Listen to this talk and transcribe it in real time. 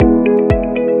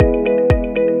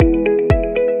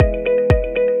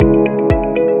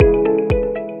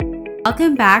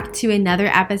Welcome back to another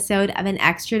episode of an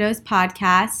Extra Dose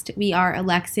podcast. We are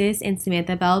Alexis and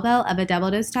Samantha Bellbell of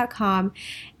adoubledose.com,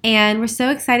 and we're so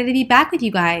excited to be back with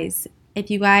you guys. If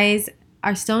you guys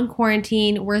are still in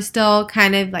quarantine, we're still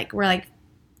kind of like, we're like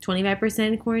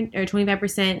 25% quarantine or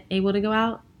 25% able to go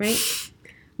out, right?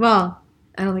 Well,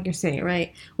 I don't think you're saying it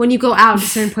right. When you go out to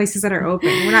certain places that are open,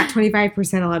 we're not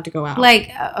 25% allowed to go out. Like,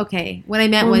 okay, what I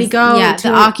meant when was, we go the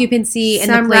occupancy in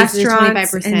the places is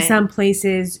 25%. In some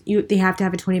places, they have to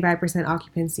have a 25%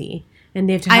 occupancy, and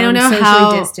they have to have I don't know socially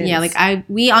how. distanced. Yeah, like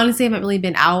we honestly haven't really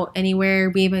been out anywhere.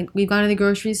 We've gone to the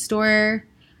grocery store,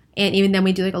 and even then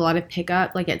we do like a lot of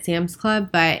pickup, like at Sam's Club,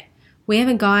 but we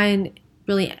haven't gone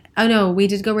really. Oh no, we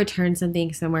did go return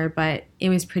something somewhere, but it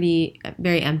was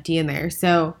very empty in there.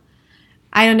 So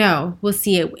I don't know. We'll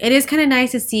see. It is kind of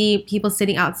nice to see people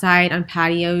sitting outside on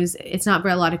patios. It's not for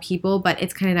a lot of people, but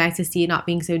it's kind of nice to see it not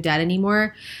being so dead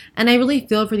anymore. And I really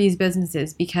feel for these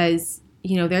businesses because,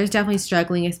 you know, they're definitely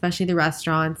struggling, especially the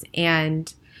restaurants.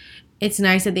 And it's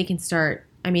nice that they can start.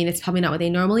 I mean, it's probably not what they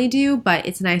normally do, but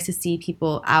it's nice to see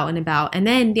people out and about. And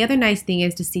then the other nice thing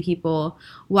is to see people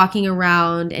walking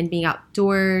around and being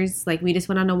outdoors. Like, we just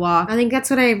went on a walk. I think that's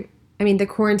what I mean, the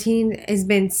quarantine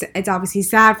it's obviously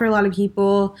sad for a lot of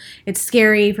people. It's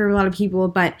scary for a lot of people,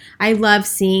 but I love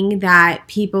seeing that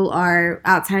people are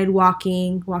outside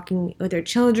walking with their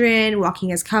children,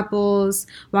 walking as couples,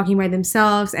 walking by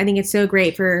themselves. I think it's so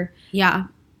great for that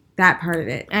part of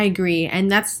it. I agree.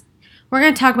 And we're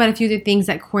going to talk about a few of the things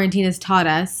that quarantine has taught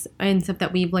us and stuff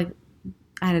that we've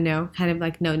kind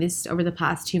of noticed over the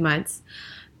past 2 months.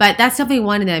 But that's definitely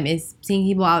one of them, is seeing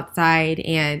people outside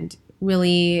and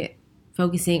really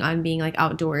focusing on being like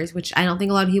outdoors, which I don't think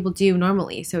a lot of people do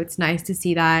normally. So it's nice to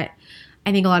see that.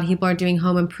 I think a lot of people are doing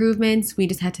home improvements. We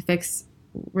just had to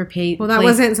that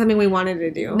wasn't something we wanted to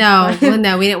do. No, we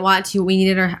didn't want to. We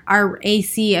needed our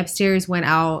AC upstairs went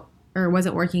out or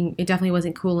wasn't working. It definitely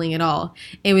wasn't cooling at all.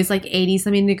 It was like 80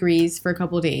 something degrees for a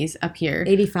couple of days up here.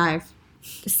 85.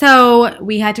 So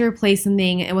we had to replace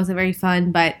something. It wasn't very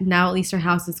fun, but now at least our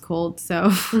house is cold.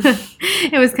 So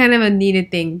it was kind of a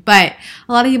needed thing. But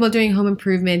a lot of people are doing home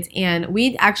improvements, and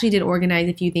we actually did organize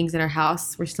a few things in our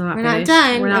house. We're still not finished. Not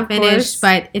done. We're not finished,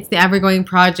 but it's the ever-going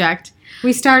project.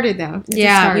 We started, though.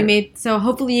 We made, so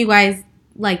hopefully you guys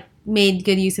made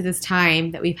good use of this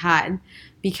time that we've had,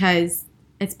 because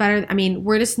it's better. I mean,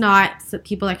 we're just not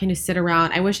people that can just sit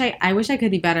around. I wish I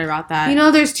could be better about that. You know,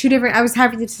 there's two different. I was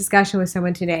having this discussion with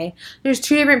someone today. There's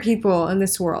two different people in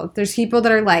this world. There's people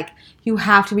that are like, you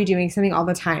have to be doing something all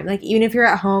the time. Like, even if you're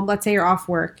at home, let's say you're off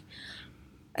work,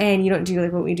 and you don't do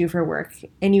like what we do for work,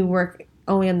 and you work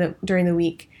only during the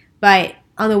week, but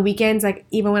on the weekends, like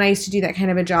even when I used to do that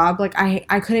kind of a job, like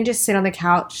I couldn't just sit on the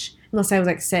couch unless I was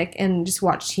like sick and just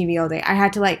watch TV all day. I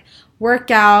had to like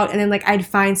work out, and then like I'd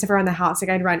find stuff around the house,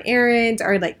 like I'd run errands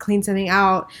or like clean something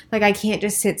out. Like, I can't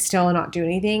just sit still and not do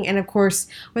anything. And of course,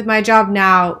 with my job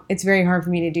now, it's very hard for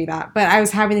me to do that. But I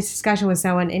was having this discussion with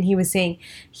someone, and he was saying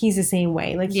he's the same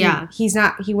way. Like,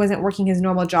 he wasn't working his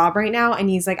normal job right now,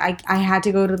 and he's like, I had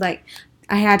to go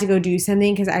do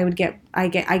something because I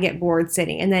get bored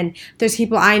sitting. And then there's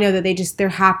people I know that they're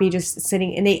happy just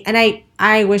sitting, and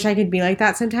I wish I could be like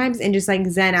that sometimes and just like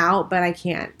zen out, but I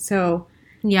can't. So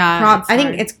I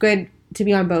think it's good to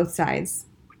be on both sides.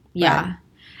 Yeah.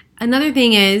 Another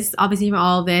thing is, obviously from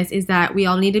all of this, is that we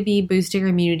all need to be boosting our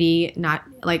immunity, not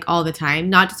like all the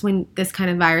time, not just when this kind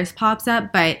of virus pops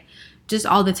up, but just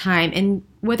all the time. And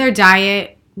with our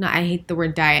diet, I hate the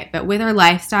word diet, but with our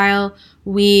lifestyle,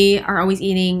 we are always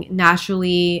eating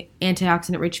naturally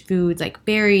antioxidant-rich foods like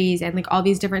berries and like all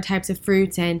these different types of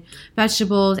fruits and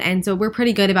vegetables. And so we're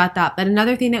pretty good about that. But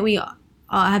another thing that we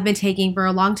have been taking for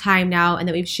a long time now, and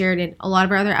that we've shared in a lot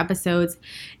of our other episodes,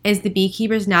 is the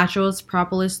Beekeepers Naturals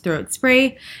Propolis Throat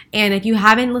Spray. And if you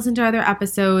haven't listened to other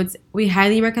episodes, we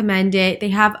highly recommend it.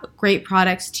 They have great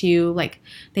products too, like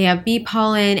they have bee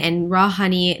pollen and raw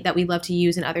honey that we love to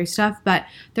use and other stuff, but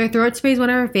their throat spray is one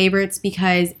of our favorites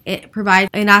because it provides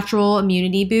a natural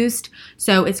immunity boost.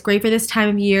 So it's great for this time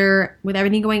of year with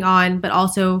everything going on, but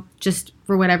also just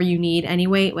for whatever you need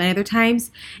anyway at other times.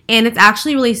 And it's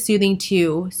actually really soothing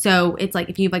too. So it's like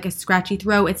if you have like a scratchy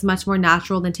throat, it's much more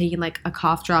natural than taking like a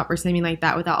cough drop or something like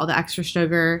that without all the extra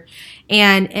sugar.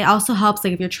 And it also helps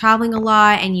like if you're traveling a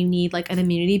lot and you need like an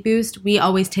immunity boost. We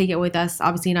always take it with us,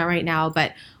 obviously not right now,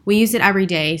 but we use it every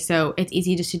day. So it's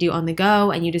easy just to do on the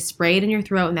go, and you just spray it in your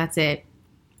throat and that's it.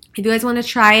 If you guys want to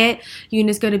try it, you can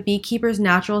just go to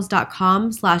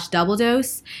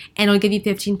beekeepersnaturals.com/doubledose, and it'll give you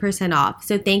 15% off.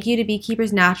 So thank you to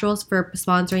Beekeepers Naturals for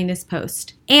sponsoring this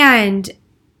post. And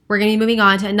we're going to be moving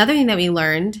on to another thing that we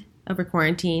learned over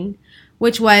quarantine,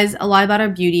 which was a lot about our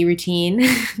beauty routine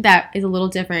that is a little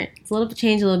different. It's a little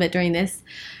changed a little bit during this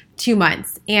 2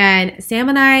 months. And Sam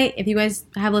and I, if you guys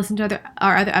have listened to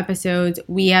our other episodes,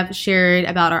 we have shared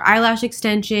about our eyelash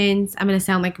extensions. I'm going to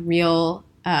sound like real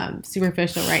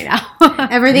superficial right now.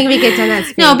 Everything we get done at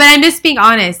space. No, but I'm just being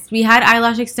honest. We had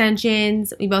eyelash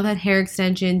extensions. We both had hair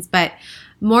extensions, but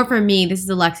more for me, this is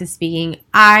Alexis speaking.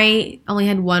 I only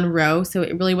had one row, so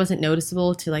it really wasn't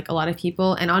noticeable to like a lot of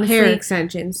people. And honestly, hair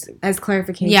extensions as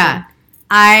clarification. Yeah,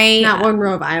 not one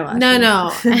row of eyelashes.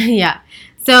 No, yeah.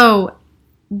 So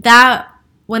that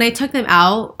when I took them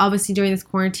out, obviously during this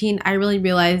quarantine, I really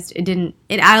realized it added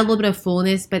a little bit of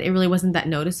fullness, but it really wasn't that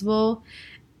noticeable.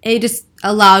 It just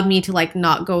allowed me to like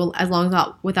not go as long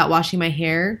without washing my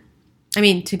hair. I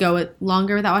mean, to go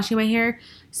longer without washing my hair.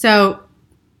 So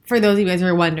for those of you guys who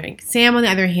are wondering, Sam, on the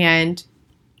other hand,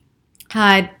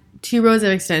 had 2 rows of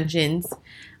extensions,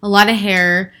 a lot of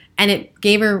hair, and it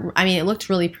gave her, I mean, it looked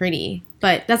really pretty.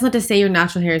 But that's not to say your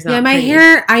natural hair is not my pretty.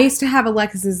 hair, I used to have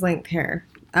Alexis's length hair.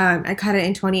 I cut it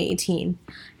in 2018.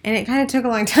 And it kind of took a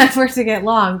long time for it to get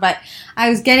long, but I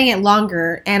was getting it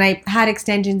longer, and I had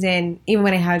extensions in even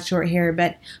when I had short hair,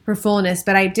 but for fullness.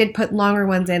 But I did put longer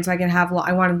ones in so I could have,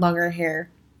 I wanted longer hair.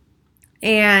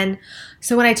 And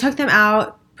so when I took them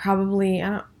out, probably,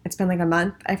 it's been like a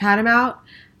month I've had them out.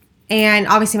 And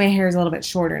obviously my hair is a little bit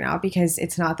shorter now because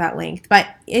it's not that length. But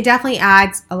it definitely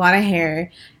adds a lot of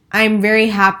hair. I'm very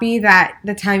happy that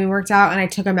the timing worked out and I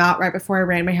took them out right before I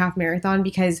ran my half marathon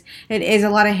because it is a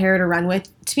lot of hair to run with.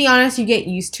 To be honest, you get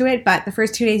used to it, but the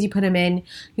first 2 days you put them in,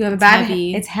 you have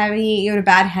it's heavy, you have a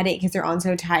bad headache because they're on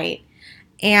so tight.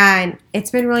 And it's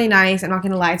been really nice. I'm not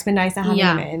going to lie. It's been nice to have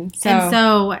them in.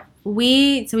 So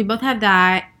we both have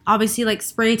that. Obviously, like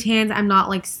spray tans,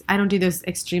 I don't do those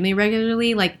extremely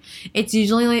regularly. Like, it's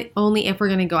usually like only if we're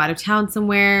going to go out of town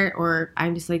somewhere or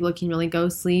I'm just like looking really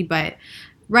ghostly. But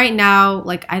right now,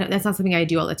 like, that's not something I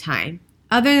do all the time.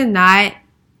 Other than that,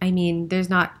 I mean,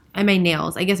 and my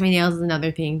nails. I guess my nails is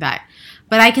another thing but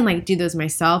I can like do those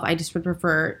myself. I just would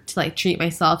prefer to like treat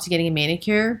myself to getting a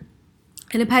manicure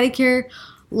and a pedicure.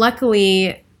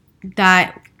 Luckily,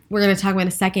 that we're going to talk about in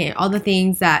a second, all the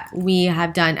things that we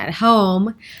have done at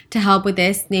home to help with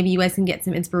this. Maybe you guys can get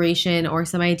some inspiration or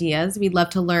some ideas. We'd love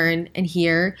to learn and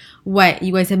hear what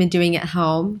you guys have been doing at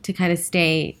home to kind of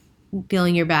stay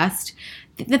feeling your best.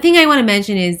 The thing I want to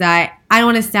mention is that I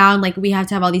don't want to sound like we have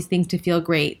to have all these things to feel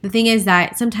great. The thing is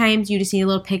that sometimes you just need a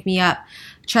little pick-me-up.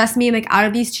 Trust me, like out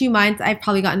of these 2 months, I've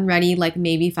probably gotten ready like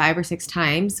maybe 5 or 6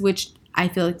 times, which I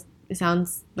feel like it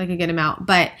sounds like a good amount,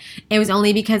 but it was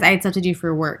only because I had stuff to do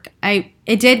for work.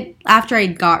 After I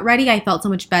got ready, I felt so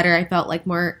much better.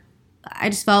 I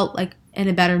just felt like in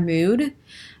a better mood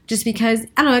just because,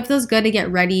 I don't know, it feels good to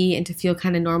get ready and to feel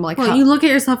kind of normal. You look at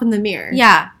yourself in the mirror.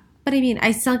 Yeah. But I mean,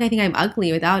 I still like I think I'm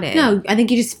ugly without it. No, I think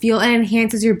you just feel it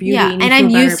enhances your beauty. Yeah, and I'm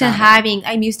used to having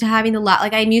I'm used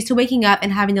to waking up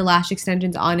and having the lash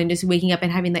extensions on and just waking up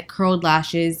and having like curled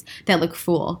lashes that look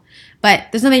full. But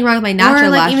there's nothing wrong with my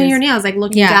natural lashes. Even your nails, like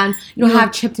looking down, you don't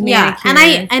have chipped manicure.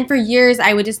 Yeah, and for years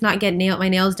I would just not get my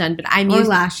nails done. But I'm used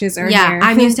lashes or hair.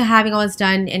 I'm used to having all this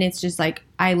done, and it's just like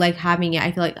I like having it.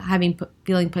 I feel like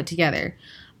feeling put together.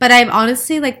 But I've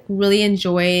honestly like really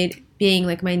enjoyed being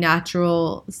like my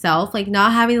natural self, like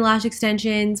not having the lash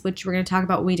extensions, which we're going to talk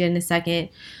about what we did in a second,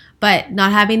 but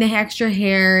not having the extra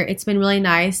hair. It's been really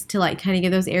nice to like kind of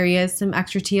give those areas some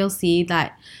extra TLC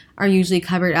that are usually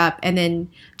covered up, and then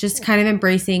just kind of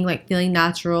embracing like feeling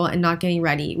natural and not getting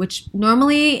ready, which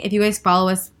normally if you guys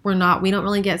follow us, we don't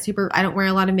really get I don't wear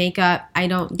a lot of makeup.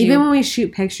 Even when we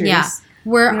shoot pictures. Yeah.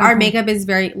 Our makeup is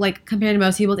very, like, compared to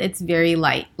most people, it's very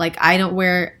light. Like, I don't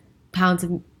wear pounds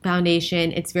of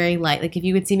foundation. It's very light. Like, if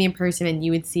you would see me in person, and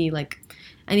you would see, like,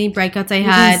 any breakouts I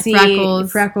had,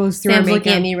 freckles through Sam's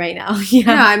looking at me right now.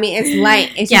 Yeah. No, I mean, it's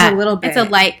light. It's just a little bit.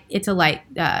 It's a light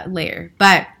layer.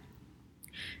 But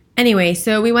anyway,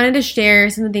 so we wanted to share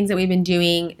some of the things that we've been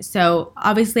doing. So,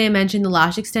 obviously, I mentioned the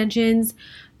lash extensions.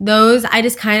 Those, I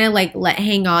just kind of, like, let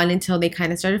hang on until they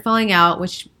kind of started falling out,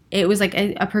 which... It was like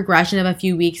a progression of a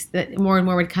few weeks that more and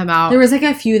more would come out. There was like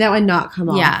a few that would not come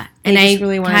off. Yeah. And I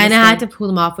really kind of had to pull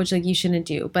them off, which like you shouldn't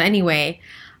do. But anyway,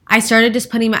 I started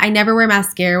just I never wear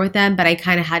mascara with them, but I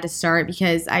kind of had to start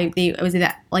because it was in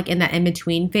that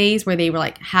in-between phase where they were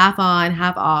like half on,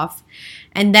 half off.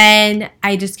 And then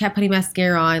I just kept putting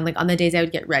mascara on like on the days I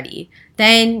would get ready.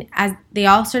 Then as they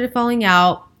all started falling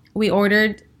out, I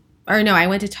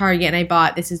went to Target and I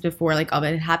bought, this is before like all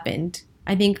that had happened.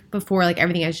 I think before like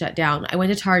everything had shut down, I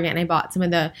went to Target and I bought some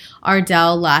of the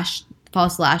Ardell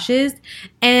false lashes,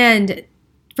 and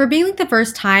for being like the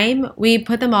first time, we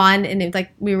put them on, and it was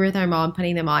like we were with our mom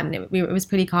putting them on, and it was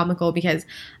pretty comical because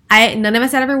none of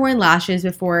us had ever worn lashes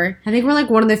before. I think we're like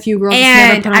one of the few girls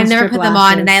and I've never put them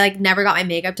on, and I like never got my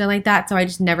makeup done like that, so I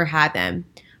just never had them.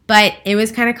 But it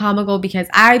was kind of comical because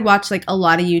I'd watched like a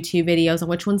lot of YouTube videos on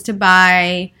which ones to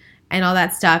buy and all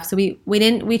that stuff. So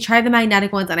we tried the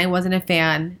magnetic ones, and I wasn't a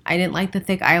fan. I didn't like the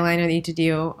thick eyeliner that you had to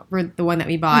do for the one that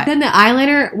we bought. But then the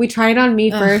eyeliner, we tried it on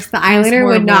me first. The eyeliner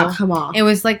would not come off. It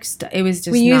was like it was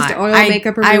just. We used oil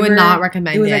makeup remover. I would not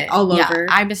recommend it. It was like all over.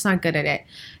 I'm just not good at it.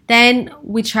 Then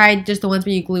we tried just the ones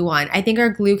where you glue on. I think our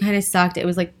glue kind of sucked. It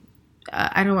was like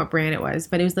I don't know what brand it was,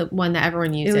 but it was the one that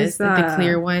everyone uses, it was the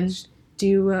clear one.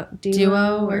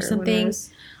 Duo or something.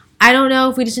 I don't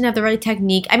know if we just didn't have the right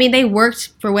technique. I mean, they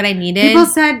worked for what I needed.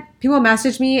 People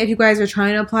messaged me if you guys are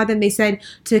trying to apply them. They said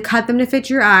to cut them to fit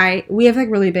your eye. We have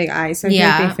like really big eyes, so I feel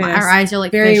like they fit our eyes are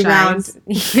like very fish round.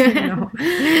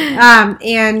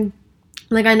 And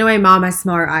like I know my mom has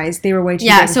smaller eyes. They were way too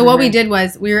big. So what we did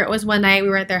was it was one night we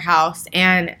were at their house,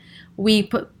 and we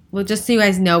put. Well, just so you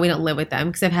guys know, we don't live with them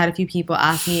because I've had a few people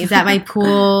ask me, is that my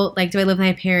pool? Like, do I live with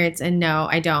my parents? And no,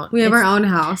 I don't. We have our own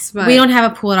house. But we don't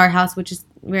have a pool at our house, which is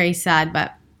very sad.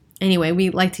 But anyway, we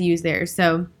like to use theirs.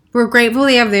 So we're grateful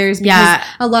they have theirs because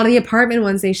a lot of the apartment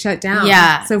ones, they shut down.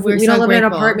 Yeah. So we don't live in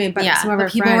an apartment, but some of our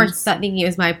people were thinking it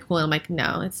was my pool. And I'm like,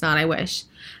 no, it's not. I wish.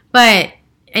 But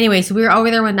anyway, so we were over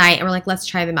there one night and we're like, let's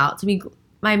try them out. So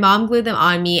my mom glued them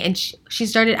on me and she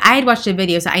started, I had watched a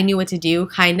video, so I knew what to do,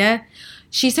 kind of.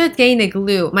 She starts getting the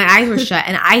glue. My eyes were shut,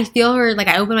 and I feel her, like,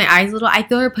 I open my eyes a little. I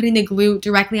feel her putting the glue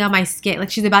directly on my skin.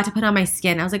 Like, she's about to put it on my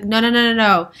skin. I was like,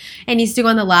 no. It needs to go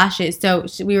on the lashes. So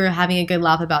we were having a good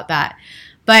laugh about that.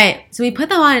 But, so we put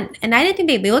them on, and I didn't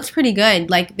think they looked pretty good.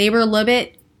 Like, they were a little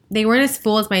bit, they weren't as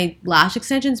full as my lash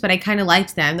extensions, but I kind of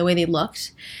liked them, the way they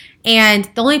looked. And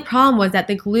the only problem was that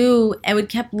the glue, it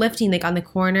kept lifting, like, on the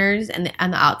corners and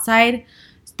on the outside.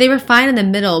 They were fine in the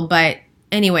middle, but...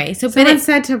 Anyway, someone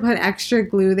said to put extra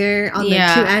glue there on the two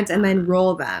ends and then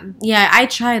roll them. Yeah, I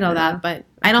tried all that, but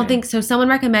I don't think so. Someone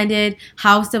recommended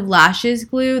House of Lashes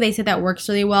glue. They said that works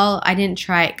really well. I didn't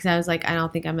try it because I was like, I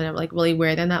don't think I'm gonna like really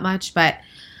wear them that much. But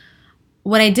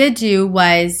what I did do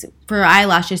was for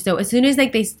eyelashes. So as soon as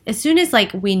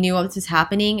we knew what was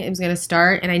happening, it was gonna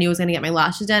start, and I knew I was gonna get my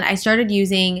lashes done. I started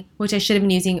using, which I should have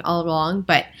been using all along,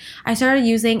 but I started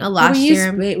using a lash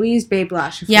serum. We used Babe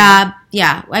Lash before.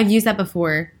 Yeah, I've used that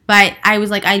before, but I was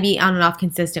like, I'd be on and off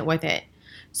consistent with it.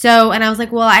 So, and I was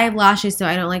like, well, I have lashes, so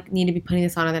I don't like need to be putting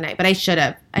this on the night, but I should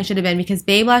have been, because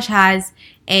Babe Lash has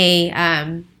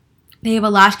they have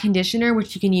a lash conditioner,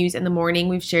 which you can use in the morning.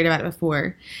 We've shared about it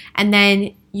before. And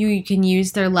then you can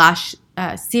use their lash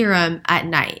serum at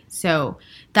night. So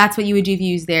that's what you would do if you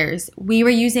use theirs. We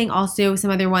were using also some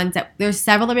other ones. There's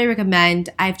several that I recommend.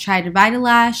 I've tried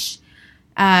Vitalash,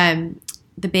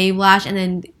 the Babe Lash, and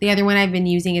then the other one I've been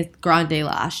using is Grande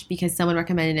Lash because someone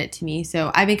recommended it to me.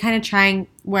 So I've been kind of trying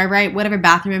whatever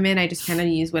bathroom I'm in, I just kind of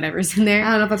use whatever's in there. I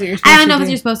don't know if that's what you're supposed to do. I don't know if it's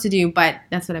what you're supposed to do, but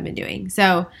that's what I've been doing.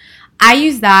 So I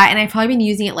use that, and I've probably been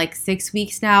using it like 6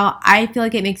 weeks now. I feel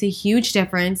like it makes a huge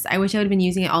difference. I wish I would have been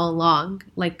using it all along,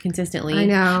 like consistently. I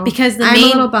know. Because I'm a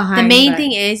little behind, the main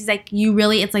thing is like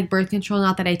it's like birth control.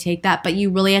 Not that I take that, but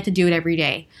you really have to do it every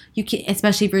day. You can,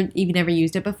 especially if you've never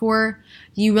used it before.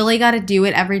 You really got to do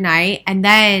it every night, and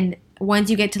then once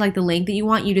you get to like the length that you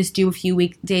want, you just do a few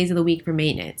days of the week for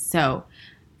maintenance. So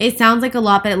it sounds like a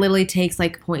lot, but it literally takes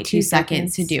like 0.2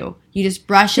 seconds to do. You just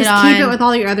brush it on. Just keep it with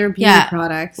all your other beauty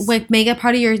products. Like make it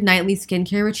part of your nightly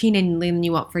skincare routine, and then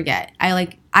you won't forget.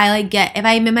 If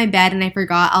I'm in my bed and I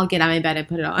forgot, I'll get on my bed and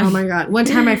put it on. Oh my God. One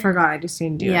time I forgot. I just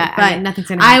didn't do it. Yeah, but nothing's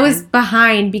going to happen. I was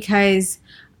behind because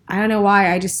I don't know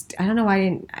why. I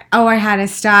didn't. Oh, I had a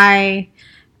sty.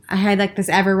 I had like this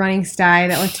ever running sty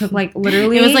that took like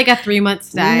literally. It was like a 3-month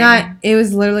sty. It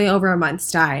was literally over a month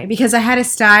sty because I had a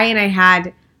sty and I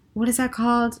had, what is that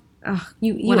called? Oh,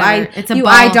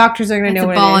 eye doctors are gonna know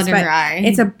what it is. It's a ball under your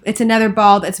eye. It's another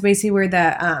ball. That's basically where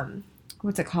the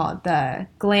what's it called? The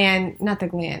gland, not the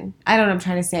gland. I don't know what I'm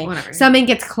trying to say. Whatever. Something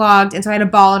gets clogged, and so I had a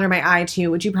ball under my eye too,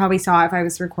 which you probably saw if I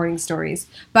was recording stories.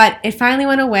 But it finally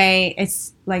went away.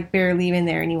 It's like barely even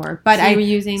there anymore. But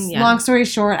so long story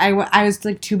short, I was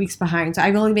like 2 weeks behind, so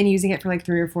I've only been using it for like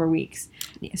 3 or 4 weeks.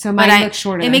 So mine looks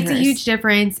shorter. It makes a huge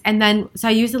difference. And then so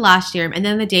I use the lash serum, and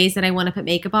then the days that I want to put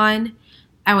makeup on,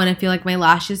 I want to feel like my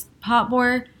lashes pop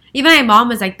more. Even my mom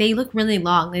was like, they look really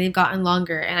long. Like they've gotten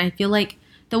longer, and I feel like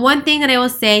the one thing that I will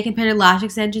say compared to lash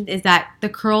extensions is that the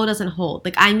curl doesn't hold.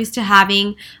 Like I'm used to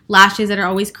having lashes that are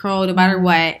always curled no matter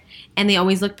what, and they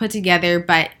always look put together.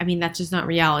 But I mean, that's just not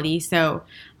reality. So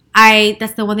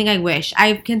that's the one thing I wish.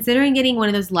 I'm considering getting one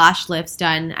of those lash lifts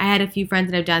done. I had a few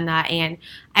friends that have done that, and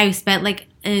I spent like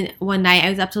one night, I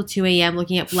was up till 2 a.m.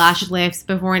 looking at lash lifts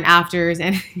before and afters,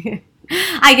 and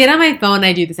I get on my phone and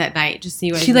I do this at night, just so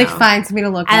you guys She know. like finds something to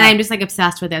look And at. I'm just like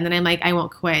obsessed with it, and then I'm like, I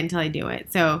won't quit until I do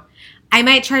it. So I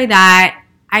might try that.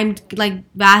 I'm like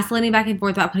vacillating back and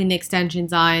forth about putting the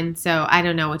extensions on, so I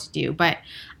don't know what to do. But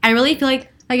I really feel like,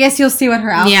 I guess you'll see what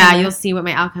her outcome yeah, is. you'll see what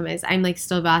my outcome is. I'm like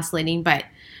still vacillating, but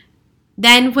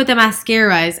then with the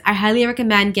mascaras, I highly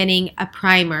recommend getting a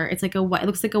primer. It's like it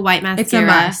looks like a white mascara. It's a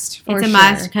must. It's a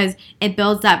must because it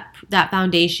builds that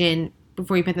foundation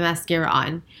before you put the mascara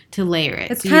on to layer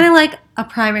it. It's So kind of like a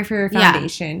primer for your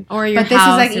foundation. or your But this is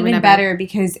house like or even whatever. better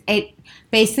because it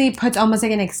basically puts almost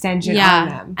like an extension on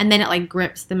them. And then it like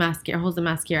grips the mascara, holds the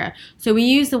mascara. So we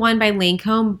use the one by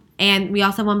Lancome, and we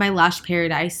also have one by Lash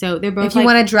Paradise. So they're both If you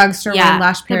want a drugstore one,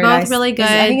 Lash they're Paradise. both really good.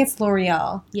 I think it's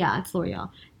L'Oreal. Yeah, it's L'Oreal.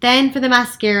 Then for the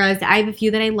mascaras, I have a few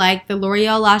that I like. The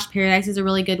L'Oreal Lash Paradise is a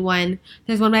really good one.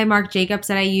 There's one by Marc Jacobs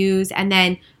that I use, and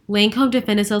then Lancome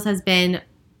Definicils has been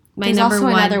my There's number also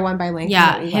one. another one by Lancome.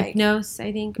 Yeah, that we like. Hypnos,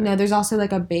 I think. No, there's also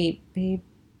like a babe,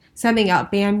 something else.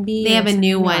 Bambi. They have a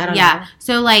new No, I one. don't Yeah. know.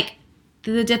 So like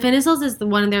the Definicils is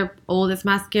one of their oldest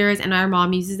mascaras, and our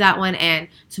mom uses that one. And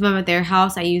so I'm at their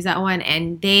house, I use that one,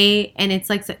 and it's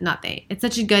like it's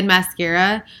such a good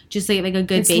mascara, just like a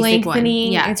good It's basic one.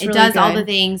 lengthening, Yeah, it's it really does all good. the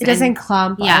things. It doesn't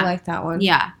clump. yeah. I like that one.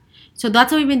 Yeah. So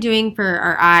that's what we've been doing for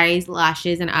our eyes,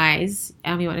 lashes, and eyes.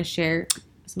 You want to share?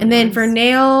 Some And then ones? for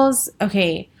nails,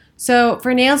 okay. So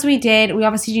for nails, we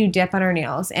obviously do dip on our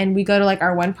nails, and we go to like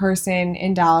our one person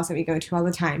in Dallas that we go to all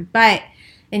the time.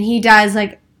 And he does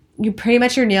like, you pretty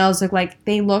much your nails look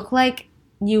like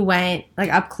you went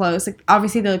like up close. Like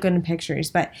obviously they look good in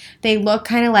pictures, but they look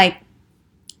kind of like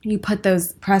you put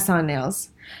those press on nails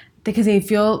because they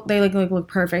look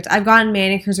perfect. I've gotten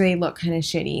manicures where they look kind of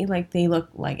shitty, like they look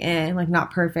like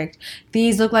not perfect.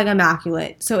 These look like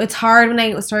immaculate. So it's hard when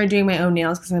I started doing my own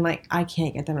nails because I'm like, I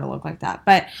can't get them to look like that.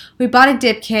 But we bought a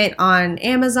dip kit on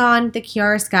Amazon, the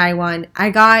Chiara Sky one.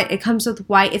 It comes with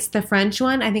white. It's the French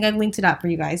one. I think I've linked it up for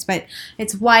you guys, but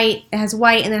it's white. It has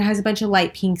white and then it has a bunch of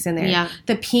light pinks in there. Yeah.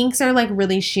 The pinks are like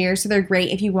really sheer, so they're great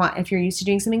if you're used to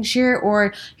doing something sheer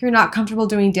or you're not comfortable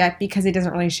doing dip because it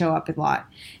doesn't really show up a lot.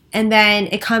 And then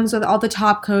it comes with all the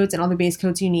top coats and all the base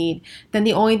coats you need. Then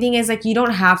the only thing is like you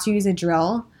don't have to use a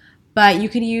drill, but you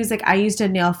could use I used a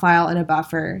nail file and a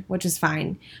buffer, which is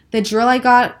fine. The drill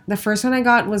the first one I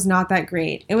got was not that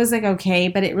great. It was like okay,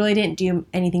 but it really didn't do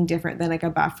anything different than like a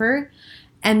buffer.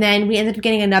 And then we ended up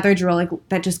getting another drill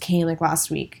that just came like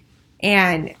last week.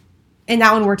 And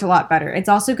that one worked a lot better. It's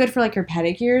also good for like your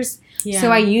pedicures. Yeah.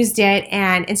 So I used it,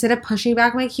 and instead of pushing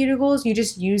back my cuticles, you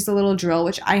just use the little drill,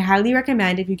 which I highly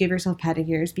recommend if you give yourself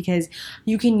pedicures because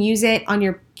you can use it on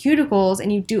your cuticles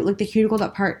and you do like the cuticle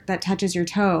part that touches your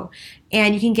toe,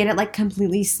 and you can get it like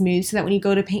completely smooth so that when you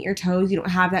go to paint your toes, you don't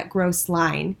have that gross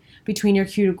line between your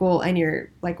cuticle and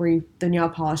your like where the nail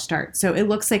polish starts. So it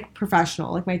looks like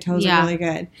professional. Like my toes are really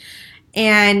good.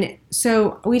 And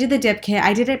so we did the dip kit.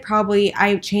 I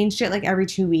changed it like every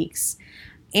 2 weeks.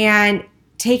 And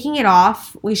taking it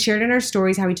off, we shared in our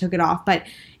stories how we took it off, but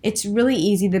it's really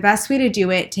easy. The best way to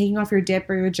do it, taking off your dip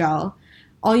or your gel,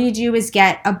 all you do is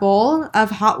get a bowl of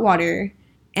hot water,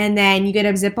 and then you get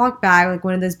a Ziploc bag, like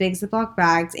one of those big Ziploc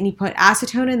bags, and you put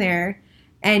acetone in there.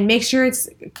 And make sure it's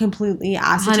completely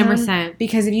acetone. 100%.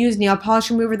 Because if you use nail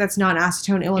polish remover that's not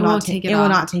acetone, it will not take it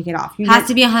off. It has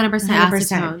to be 100%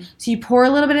 acetone. So you pour a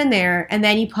little bit in there, and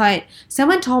then you put.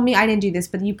 Someone told me I didn't do this,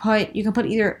 but you can put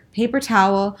either paper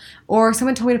towel or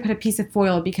someone told me to put a piece of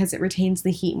foil because it retains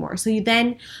the heat more. So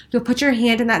you'll put your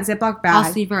hand in that Ziploc bag.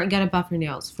 Also, you've got to buff your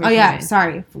nails.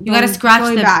 Sorry. You got to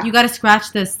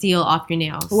scratch the seal off your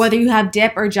nails. Whether you have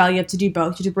dip or gel, you have to do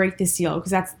both. You have to break the seal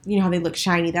because that's how they look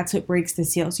shiny. That's what breaks the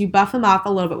seal. So you buff them off a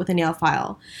little bit with a nail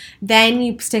file. Then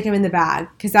you stick them in the bag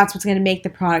because that's what's going to make the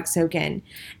product soak in.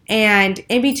 And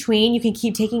in between, you can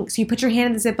keep taking. So you put your hand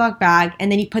in the Ziploc bag,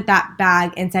 and then you put that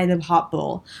bag inside the hot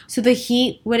bowl. So the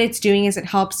heat, what it's doing is it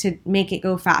helps to make it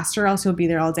go faster. Else you'll be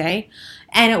there all day.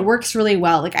 And it works really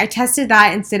well. Like I tested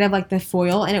that instead of like the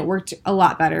foil, and it worked a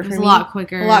lot better for me. A lot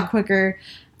quicker. A lot quicker.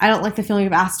 I don't like the feeling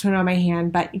of acetone on my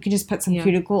hand, but you can just put some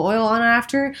cuticle oil on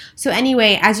after. So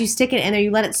anyway, as you stick it in there, you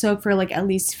let it soak for like at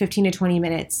least 15 to 20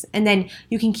 minutes. And then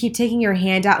you can keep taking your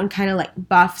hand out and kind of like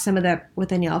buff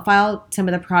with a nail file, some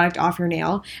of the product off your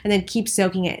nail, and then keep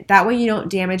soaking it. That way you don't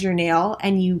damage your nail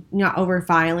and you're not over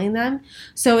filing them.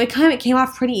 So it came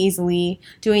off pretty easily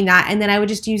doing that. And then I would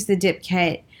just use the dip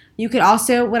kit. You could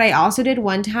also, what I also did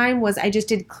one time was I just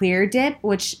did clear dip,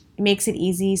 which makes it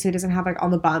easy so it doesn't have like all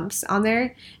the bumps on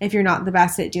there if you're not the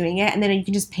best at doing it. And then you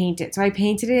can just paint it. So I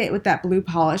painted it with that blue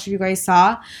polish, if you guys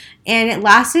saw, and it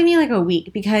lasted me like a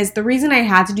week because the reason I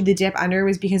had to do the dip under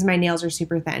was because my nails are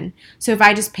super thin. So if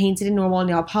I just painted in normal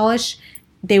nail polish,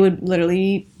 they would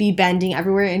literally be bending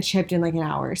everywhere and chipped in like an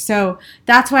hour. So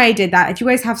that's why I did that. If you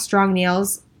guys have strong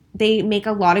nails, they make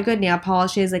a lot of good nail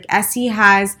polishes. Like Essie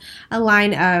has a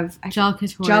line of Gel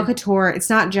Couture. Gel Couture. It's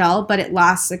not gel, but it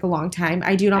lasts like a long time.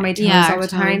 I do it on my toes all the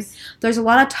time. Toes. There's a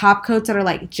lot of top coats that are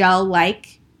like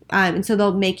gel-like, and so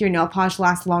they'll make your nail polish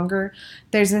last longer.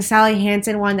 There's a Sally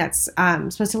Hansen one that's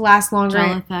supposed to last longer.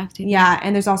 Gel Effect. Yeah,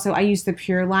 and there's also, I use the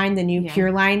Pure line, the new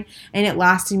Pure line, and it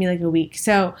lasted me like a week.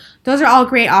 So those are all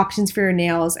great options for your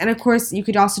nails. And of course, you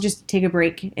could also just take a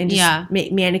break and just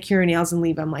manicure your nails and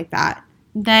leave them like that.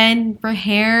 Then for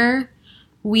hair,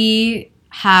 we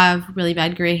have really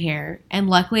bad gray hair. And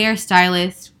luckily our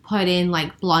stylist put in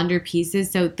like blonder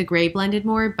pieces so the gray blended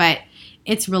more, but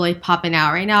it's really popping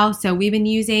out right now. So we've been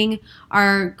using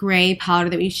our gray powder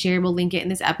that we shared. We'll link it in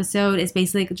this episode. It's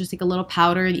basically just like a little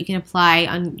powder that you can apply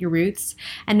on your roots.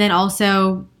 And then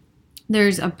also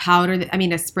there's a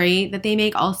a spray that they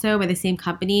make also by the same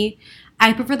company.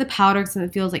 I prefer the powder because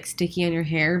it feels like sticky on your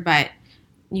hair, but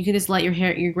you can just let your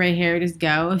gray hair just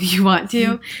go if you want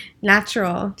to.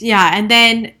 Natural. Yeah, and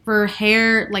then for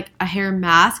hair, like a hair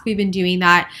mask, we've been doing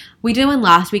that. We did one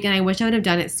last week, and I wish I would have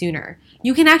done it sooner.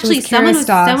 You can actually, we did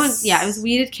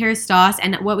Kerastase,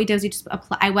 and what we did was we just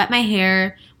I wet my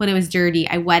hair when it was dirty.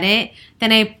 I wet it,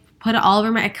 then I put it all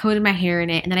over I coated my hair in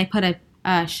it, and then I put a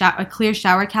clear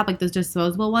shower cap, like those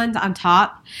disposable ones, on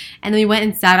top, and then we went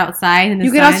and sat outside in the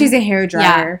sun. You could also use a hair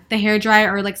dryer. Yeah, the hair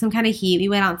dryer or like some kind of heat. We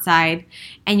went outside,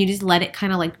 and you just let it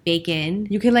kind of like bake in.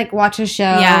 You could like watch a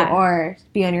show or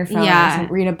be on your phone or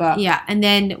read a book. Yeah, and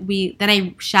then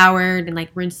I showered and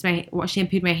like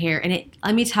shampooed my hair, and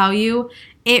let me tell you,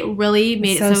 it really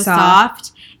made it so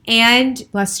soft. And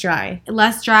less dry,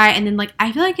 and then like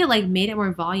I feel like it like made it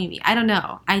more volumey. I don't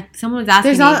know. Someone was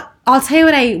asking me. I'll tell you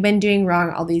what I've been doing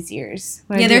wrong all these years.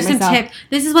 There's some tips.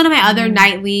 This is one of my other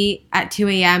nightly at 2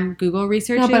 a.m. Google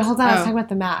researches. No, but hold on. I was talking about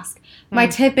the mask. My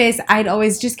tip is I'd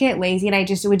always just get lazy and I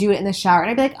just would do it in the shower.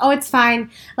 And I'd be like, oh, it's fine.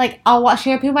 Like, I'll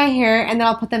shampoo my hair and then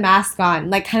I'll put the mask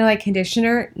on. Like, kind of like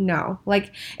conditioner. No.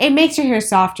 Like, it makes your hair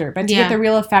softer. But to get the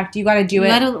real effect, you got to do it.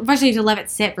 First, you have to let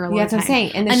it sit for a long time. That's what I'm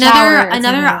saying. In the shower.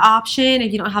 Another option,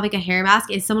 if you don't have like a hair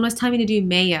mask, is someone was telling me to do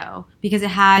mayo. Because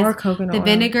it has the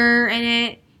vinegar in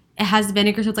it. It has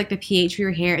vinegar, so it's like the pH for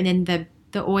your hair, and then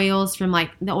the oils from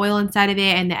like the oil inside of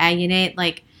it and the egg in it,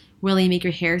 like really make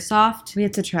your hair soft. We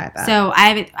have to try that. So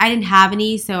I didn't have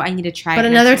any, so I need to try it. But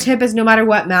another tip is no matter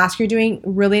what mask you're doing,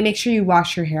 really make sure you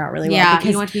wash your hair out really well. Because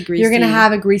you don't want it to be greasy. You're gonna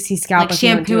have a greasy scalp. Like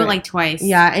shampoo it like twice.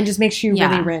 Yeah, and just make sure you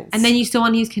really rinse. And then you still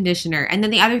want to use conditioner. And then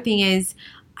the other thing is,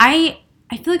 I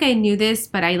feel like I knew this,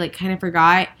 but I like kind of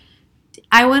forgot.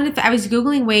 I was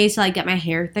Googling ways to like get my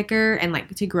hair thicker and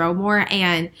like to grow more,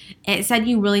 and it said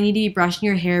you really need to be brushing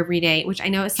your hair every day, which I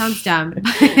know it sounds dumb.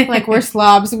 Like we're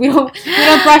slobs. We don't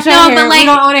brush our hair. But like, we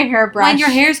don't own a hairbrush. When your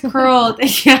hair's curled,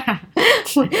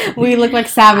 we look like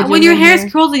savages. When your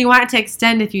hair's curled and you want it to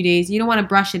extend a few days, you don't want to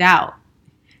brush it out.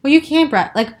 Well, you can't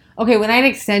brush. Like, okay, when I had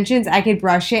extensions, I could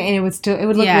brush it and it would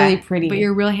look really pretty. But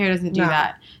your real hair doesn't do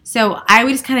that. So I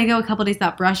would just kind of go a couple days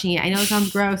without brushing it. I know it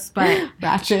sounds gross, but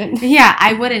ratchet. Yeah,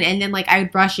 I wouldn't. And then like I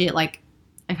would brush it like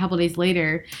a couple days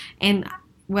later, and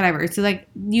whatever. So like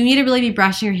you need to really be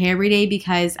brushing your hair every day,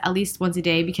 because at least once a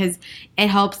day, because it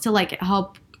helps to like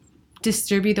help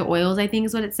distribute the oils, I think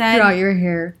is what it said. Throughout your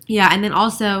hair. Yeah, and then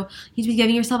also you should be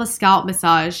giving yourself a scalp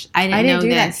massage. I didn't do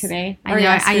that today. I know.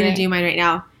 I need to do mine right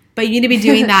now. But you need to be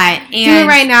doing that. And do it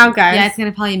right now, guys. Yeah, it's going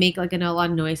to probably make like a lot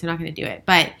of noise. So I'm not going to do it.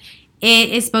 But it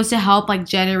is supposed to help like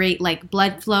generate like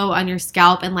blood flow on your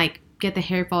scalp and like get the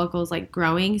hair follicles like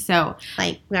growing. So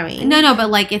like growing. No, but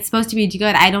like it's supposed to be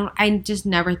good. I just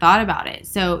never thought about it.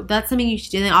 So that's something you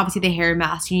should do. And then obviously the hair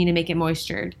mask, you need to make it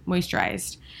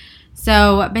moisturized.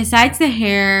 So besides the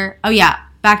hair,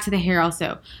 back to the hair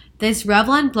also. This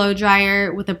Revlon blow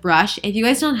dryer with a brush. If you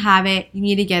guys don't have it, you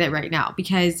need to get it right now,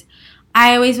 because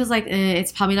I always was like,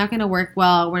 it's probably not going to work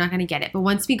well. We're not going to get it. But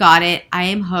once we got it, I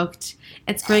am hooked.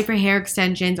 It's great for hair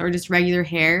extensions or just regular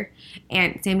hair.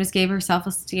 And Sam just gave us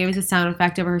a sound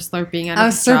effect of her slurping out of I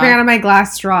was slurping out of my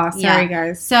glass straw. Sorry,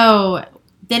 guys. So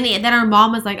then our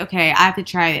mom was like, okay, I have to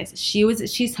try this.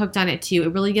 She's hooked on it too.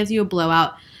 It really gives you a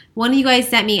blowout. One of you guys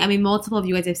sent me, multiple of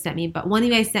you guys have sent me, but one of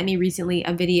you guys sent me recently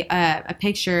a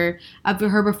picture of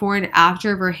her before and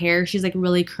after of her hair. She's like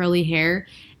really curly hair.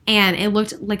 And it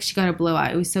looked like she got a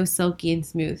blowout. It was so silky and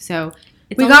smooth. So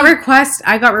It's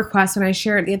I got requests when I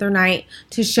shared it the other night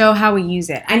to show how we use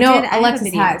it. I know I have a Alexis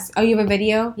video. has. Oh, you have a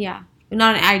video? Yeah.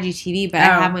 Not an IGTV, but I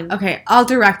have one. Okay, I'll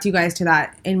direct you guys to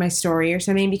that in my story or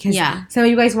something because some of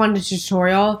you guys wanted a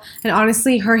tutorial. And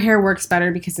honestly, her hair works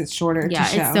better because it's shorter to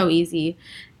show. It's so easy.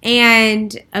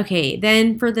 And, okay,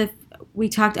 then we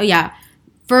love to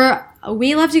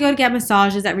go to get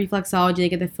massages at Reflexology. They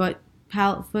get the foot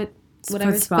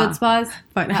spas.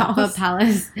 Foot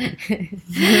palace.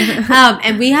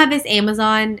 And we have this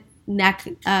Amazon neck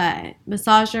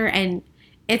massager, and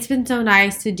it's been so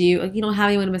nice to do. Like, you don't have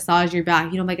anyone to massage your back.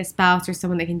 You don't have like a spouse or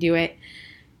someone that can do it.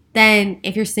 Then,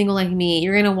 if you're single like me,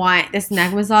 you're gonna want this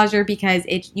neck massager because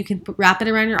you can wrap it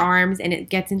around your arms and it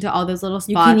gets into all those little spots.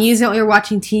 You can use it when you're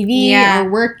watching TV or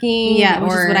working. Yeah,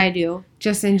 which is what I do.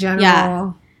 Just in general.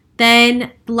 Yeah.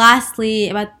 Then, lastly,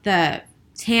 about the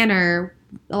tanner,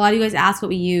 a lot of you guys ask what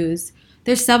we use.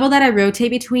 There's several that I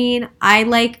rotate between. I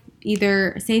like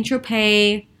either Saint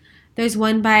Tropez. There's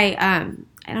one by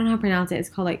I don't know how to pronounce it. It's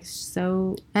called like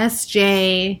SJOLE.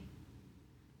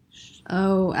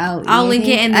 I'll link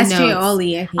it in the notes.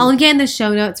 SJOLE. I'll link it in the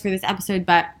show notes for this episode,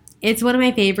 but it's one of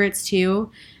my favorites too.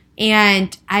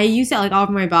 And I use it like all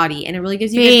over my body, and it really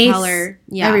gives you good color.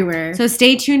 Yeah. Everywhere. So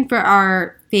stay tuned for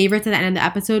our favorites at the end of the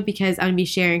episode because I'm going to be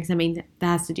sharing something that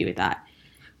has to do with that.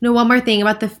 No, one more thing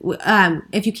about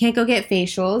if you can't go get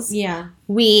facials. Yeah.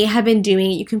 We have been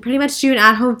doing, you can pretty much do an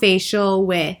at-home facial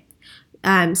with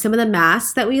some of the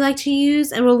masks that we like to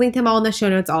use, and we'll link them all in the show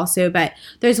notes also, but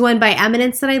there's one by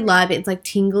Eminence that I love. It's like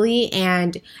tingly,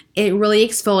 and it really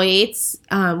exfoliates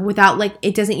without like,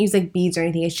 it doesn't use like beads or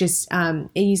anything. It's just,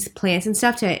 it uses plants and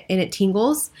stuff and it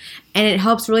tingles, and it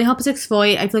really helps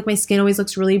exfoliate. I feel like my skin always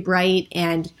looks really bright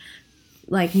and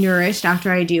like nourished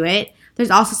after I do it.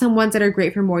 There's also some ones that are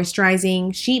great for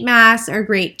moisturizing. Sheet masks are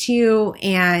great too,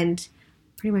 and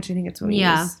pretty much I think it's what we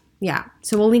use. Yeah,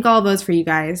 so we'll link all of those for you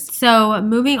guys. So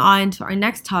moving on to our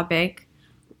next topic,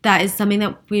 that is something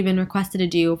that we've been requested to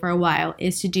do for a while,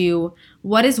 is to do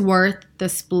what is worth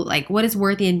what is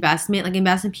worth the investment, like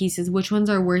investment pieces, which ones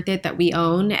are worth it that we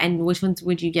own, and which ones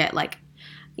would you get like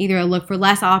either a look for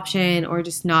less option or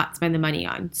just not spend the money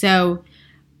on. So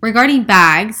regarding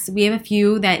bags, we have a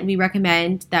few that we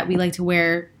recommend that we like to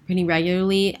wear pretty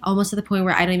regularly, almost to the point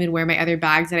where I don't even wear my other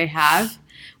bags that I have.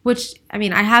 Which, I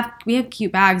mean, we have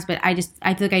cute bags, but I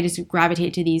feel like I just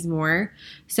gravitate to these more.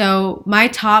 So my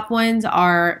top ones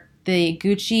are the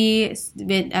Gucci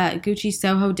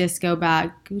Soho Disco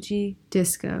bag. Gucci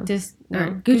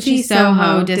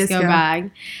Soho Disco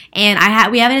bag.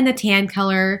 And we have it in the tan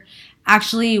color.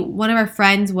 Actually, one of our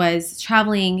friends was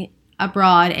traveling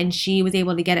abroad and she was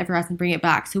able to get it for us and bring it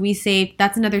back. So we saved.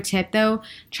 That's another tip though.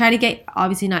 Try to get,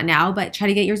 obviously not now, but try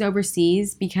to get yours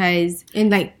overseas because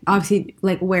obviously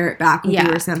wear it back with you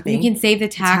or something. You can save the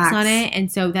tax on it,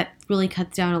 and so that really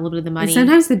cuts down a little bit of the money. And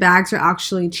sometimes the bags are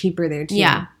actually cheaper there too.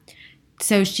 Yeah.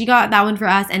 So she got that one for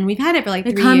us, and we've had it for like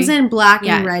 3 years. It comes in black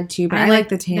and red too, but I like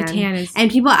the tan. The tan is...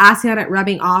 And people ask about it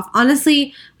rubbing off.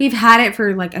 Honestly, we've had it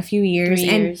for like a few years. 3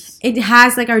 years. And it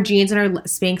has like our jeans and our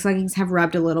Spanx leggings have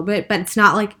rubbed a little bit, but it's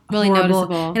not like really horrible.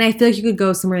 Noticeable. And I feel like you could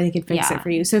go somewhere and they could fix it for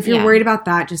you. So if you're worried about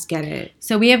that, just get it.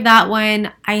 So we have that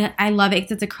one. I love it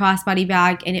because it's a crossbody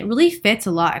bag, and it really fits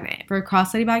a lot in it. For a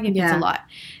crossbody bag, it fits a lot.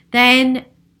 Then...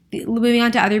 moving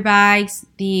on to other bags,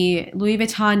 the Louis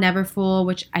Vuitton Neverfull,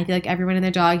 which I feel like everyone and their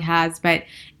dog has, but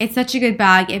it's such a good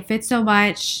bag. It fits so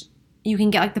much. You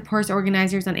can get like the purse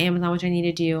organizers on Amazon, which I need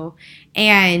to do,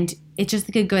 and it's just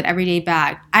like a good everyday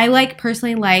bag. I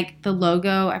personally like the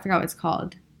logo. I forgot what it's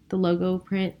called. The logo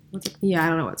print. What's it? Yeah, I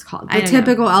don't know what it's called. The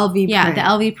typical LV print. Yeah, the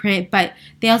LV print, but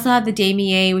they also have the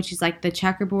Damier, which is like the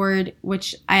checkerboard,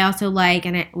 which I also like,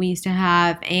 and we used to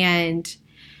have, and...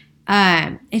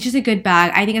 it's just a good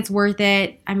bag. I think it's worth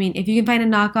it. I mean, if you can find a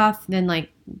knockoff, then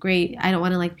great. I don't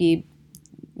want to be,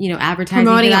 advertising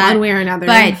promoting for that. It one way or another.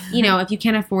 But if you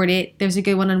can't afford it, there's a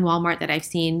good one on Walmart that I've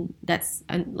seen. That's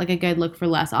a good look for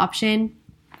less option.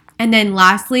 And then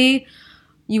lastly,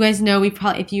 you guys know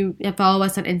if you follow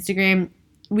us on Instagram,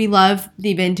 we love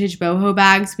the vintage boho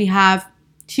bags. We have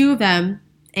 2 of them,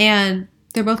 and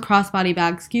they're both crossbody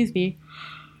bags. Excuse me.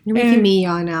 You're making me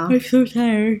yawn now. I'm so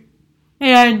tired.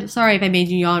 And sorry if I made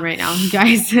you yawn right now, you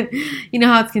guys. You know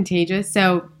how it's contagious.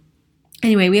 So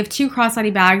anyway, we have 2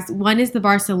 crossbody bags. One is the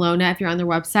Barcelona, if you're on their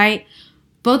website.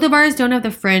 Both of ours don't have the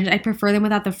fringe. I prefer them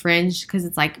without the fringe because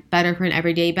it's better for an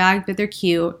everyday bag, but they're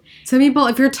cute. Some people,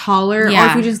 if you're taller or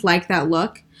if you just like that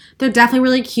look, they're definitely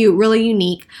really cute, really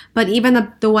unique. But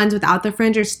even the ones without the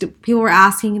fringe, people were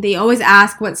asking, they always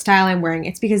ask what style I'm wearing.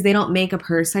 It's because they don't make a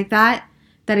purse like that.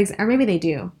 Or maybe they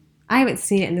do. I haven't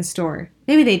seen it in the store.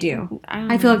 Maybe they do.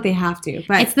 I feel like they have to.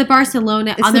 But it's the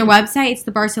Barcelona on their website. It's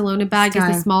the Barcelona bag. It's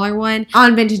the smaller one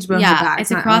on Vintage Boho bag.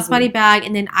 It's a crossbody bag,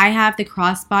 and then I have the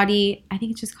crossbody. I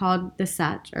think it's just called the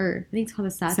satchel.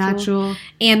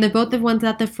 And they're both the ones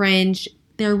at the fringe.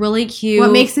 They're really cute.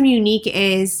 What makes them unique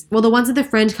is, well, the ones at the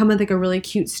fringe come with like a really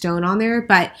cute stone on there,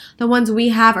 but the ones we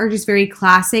have are just very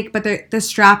classic, but the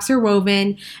straps are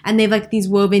woven and they have like these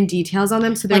woven details on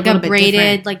them, so they're like a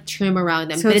braided like trim around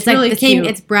them. So but it's really like the same,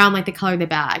 cute. it's brown like the color of the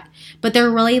bag. But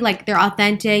they're really like, they're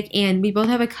authentic, and we both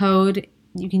have a code.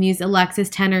 You can use Alexis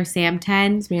 10 or Sam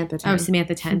 10. Samantha 10. Oh,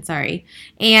 Samantha 10, sorry.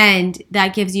 And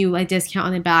that gives you a discount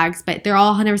on the bags, but they're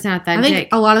all 100% authentic. I think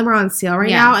a lot of them are on sale right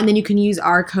now, and then you can use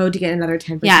our code to get another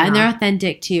 10% Yeah, and they're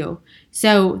authentic too.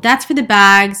 So that's for the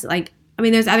bags. Like, I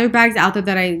mean, there's other bags out there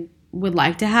that I would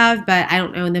like to have, but I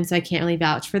don't own them, so I can't really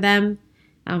vouch for them.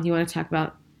 I don't know if you want to talk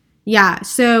about. Yeah,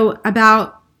 so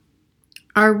about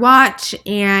our watch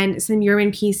and some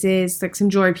European pieces, like some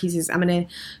jewelry pieces.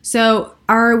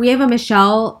 We have a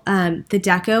Michelle, the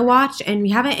Deco watch, and we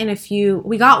have it in a few.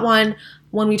 We got one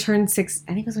when we turned 6.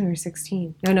 I think it was when we were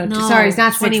 16. No, sorry, it's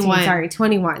not 21. 16. Sorry,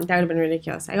 21. That would have been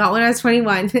ridiculous. I got one when I was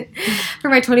 21 for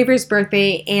my 21st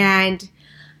birthday, and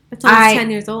it's almost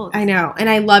 10 years old. I know, and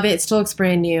I love it. It still looks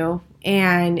brand new,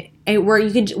 and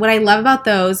what I love about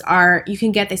those are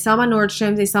they sell them on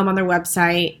Nordstrom's, they sell them on their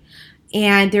website.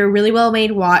 And they're a really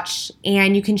well-made watch,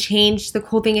 and you can change, the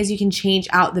cool thing is you can change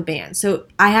out the band. So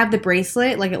I have the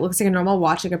bracelet, like it looks like a normal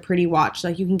watch, like a pretty watch.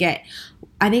 Like you can get,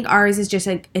 I think ours is just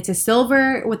like, it's a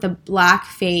silver with a black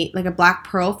like a black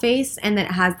pearl face, and then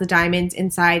it has the diamonds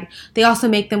inside. They also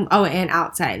make them, and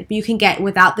outside. But you can get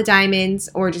without the diamonds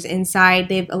or just inside.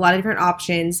 They have a lot of different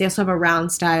options. They also have a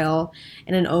round style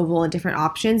and an oval and different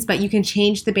options. But you can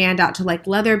change the band out to like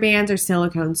leather bands or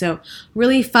silicone. So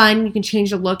really fun. You can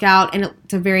change the look out, and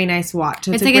it's a very nice watch.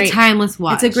 So it's like a timeless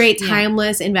watch. It's a great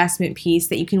timeless investment piece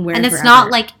that you can wear. And it's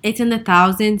not like, it's in the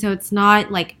thousands, so it's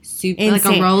not like super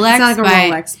insane. Like a Rolex. It's not like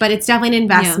a Rolex, but it's definitely an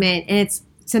investment, and it's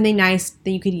something nice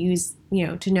that you could use,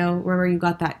 to know where you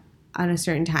got that on a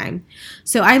certain time.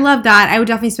 So I love that. I would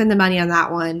definitely spend the money on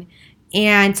that one.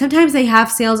 And sometimes they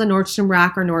have sales on Nordstrom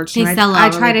Rack or Nordstrom. They sell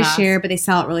out I try really to fast. share, but they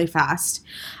sell it really fast.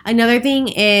 Another thing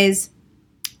is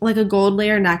like a gold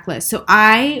layer necklace. So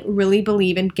I really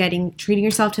believe in treating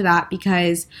yourself to that,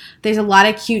 because there's a lot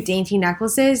of cute dainty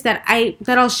necklaces that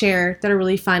I'll share that are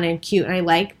really fun and cute and I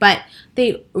like, but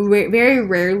they very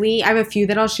rarely, I have a few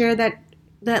that I'll share that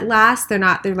last.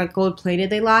 They're like gold plated,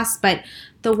 they last, but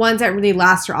the ones that really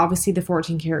last are obviously the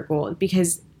 14 karat gold,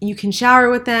 because you can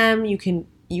shower with them, you can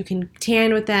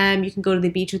tan with them, you can go to the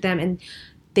beach with them, and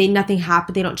nothing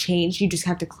happens, they don't change, you just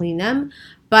have to clean them.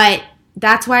 But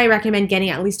that's why I recommend getting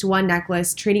at least one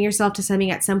necklace, treating yourself to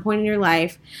something at some point in your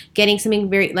life, getting something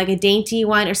very, like a dainty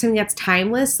one or something that's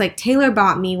timeless. Like Taylor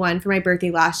bought me one for my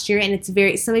birthday last year, and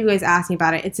some of you guys asked me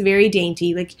about it. It's very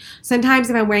dainty. Like sometimes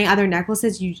if I'm wearing other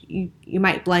necklaces, you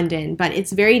might blend in, but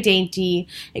it's very dainty.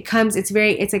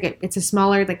 It's a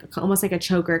smaller, like almost like a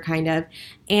choker kind of,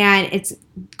 and it's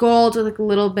gold with like a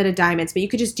little bit of diamonds, but you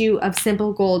could just do a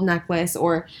simple gold necklace,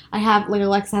 or I have, like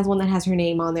Alexa has one that has her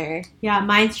name on there. Yeah,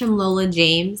 mine's from Lola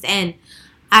James, and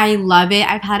I love it.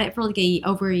 I've had it for like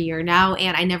over a year now,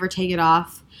 and I never take it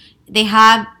off. They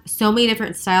have so many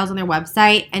different styles on their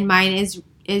website, and mine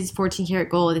is 14 karat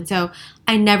gold, and so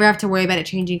I never have to worry about it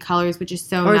changing colors, which is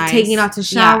so nice. Or taking it off to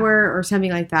shower or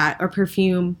something like that, or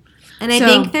perfume. And I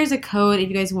think there's a code if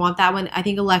you guys want that one. I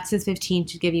think Alexis 15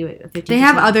 should give you a 15%. They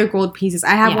have other gold pieces.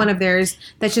 I have one of theirs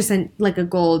that's just like a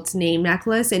gold name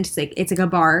necklace, and it's like a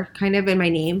bar kind of in my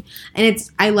name, and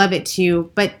I love it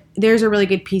too. But theirs are really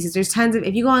good pieces. There's tons of,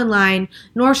 if you go online,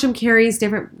 Nordstrom carries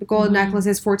different gold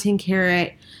necklaces, 14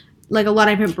 karat. Like a lot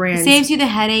of different brands. It saves you the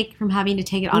headache from having to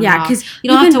take it on and off. Because you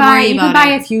don't have to worry about it. You can buy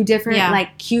a few different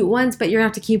like cute ones, but you're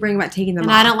going to have to keep worrying about taking them off.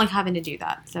 And I don't like having to do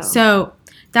that. So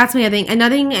that's my other thing.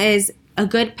 Another thing is a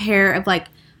good pair of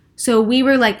so we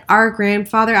were like, our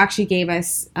grandfather actually gave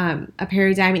us a pair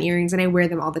of diamond earrings, and I wear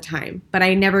them all the time. But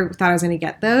I never thought I was going to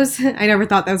get those. I never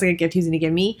thought that was like a gift he was going to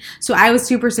give me. So I was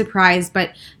super surprised,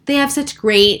 but they have such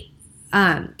great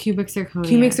cubic zirconia.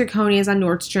 Cubic zirconia is on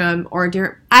Nordstrom or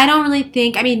different. I don't really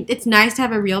think. I mean, it's nice to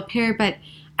have a real pair, but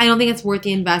I don't think it's worth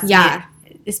the investment. Yeah,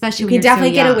 especially you when can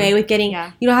definitely get away with getting.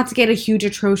 Yeah. You don't have to get a huge,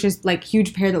 atrocious,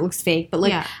 huge pair that looks fake, but a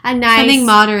nice something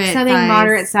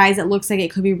moderate size that looks like it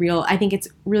could be real. I think it's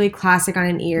really classic on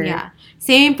an ear. Yeah.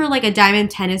 Same for like a diamond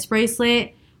tennis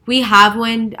bracelet. We have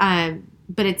one,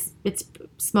 but it's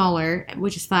smaller,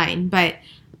 which is fine, but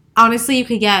honestly, you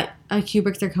could get a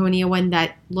cubic zirconia one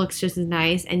that looks just as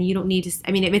nice, and you don't need to.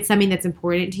 I mean, if it's something that's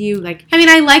important to you, like I mean,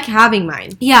 I like having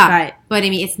mine. yeah, but I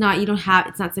mean, it's not. You don't have.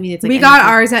 It's not something that's like. We got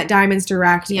ours at Diamonds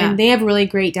Direct, Yeah. and they have really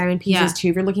great diamond pieces too.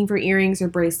 If you're looking for earrings or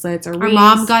bracelets or Our rings.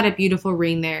 mom got a beautiful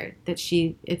ring there that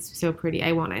it's so pretty.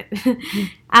 I want it.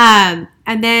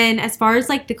 And then as far as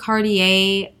like the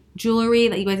Cartier jewelry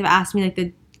that you guys have asked me, like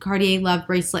the Cartier Love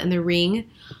bracelet and the ring,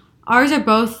 ours are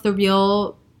both the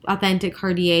real authentic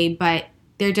Cartier, but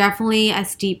they're definitely a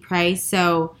steep price.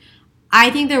 So I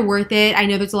think they're worth it. I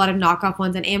know there's a lot of knockoff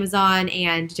ones on Amazon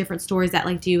and different stores that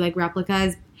like do like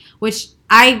replicas, which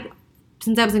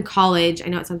since I was in college, I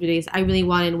know it sounds ridiculous, I really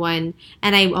wanted one,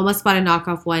 and I almost bought a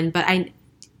knockoff one, but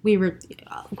we were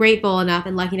grateful enough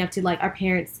and lucky enough to like our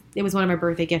parents. It was one of our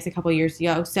birthday gifts a couple years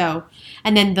ago. So,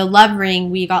 and then the love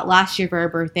ring we got last year for our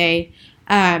birthday.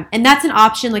 And that's an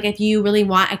option. Like if you really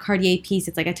want a Cartier piece,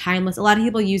 it's like a timeless. A lot of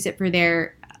people use it for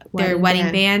their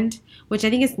wedding band, which I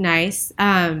think is nice.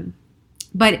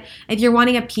 But if you're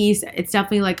wanting a piece, it's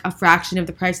definitely like a fraction of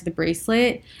the price of the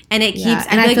bracelet, and it keeps.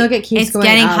 And I feel like it keeps it's going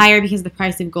getting up. higher because of the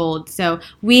price of gold. So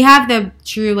we have the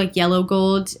true like yellow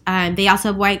gold. They also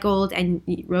have white gold and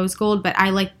rose gold, but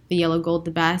I like the yellow gold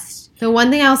the best. The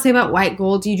one thing I'll say about white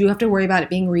gold, you do have to worry about it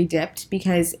being redipped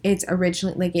because it's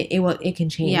originally like it can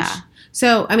change. Yeah.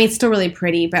 So I mean, it's still really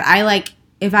pretty, but I like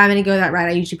if I'm gonna go that route,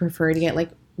 I usually prefer to get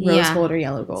like rose gold or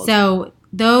yellow gold. So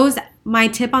my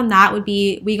tip on that would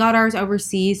be, we got ours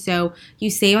overseas, so you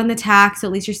save on the tax, so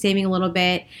at least you're saving a little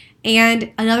bit.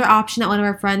 And another option that one of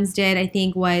our friends did, I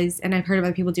think, was, and I've heard of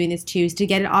other people doing this too, is to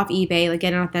get it off eBay, like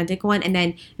get an authentic one, and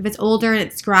then if it's older and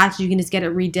it's scratched, you can just get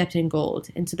it redipped in gold.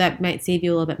 And so that might save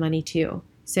you a little bit of money too.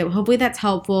 So hopefully that's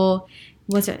helpful.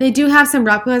 They do have some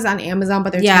replicas on Amazon,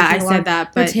 but they're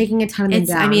they're taking a ton of them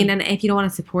down. I mean, and if you don't want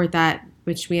to support that,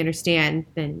 which we understand,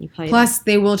 then you probably plus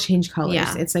they will change colors.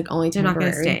 Yeah. It's like only they're temporary.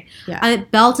 not going to stay. Yeah.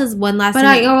 Belt is one last. But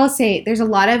thing. I will say there's a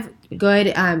lot of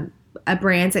good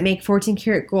brands that make 14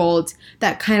 karat gold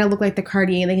that kind of look like the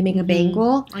Cartier. They can make a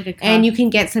bangle, like a cup. And you can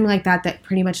get something like that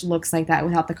pretty much looks like that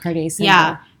without the Cartier symbol.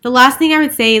 Yeah. The last thing I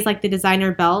would say is like the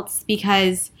designer belts,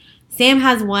 because Sam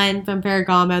has one from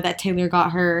Ferragamo that Taylor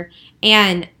got her,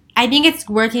 and I think it's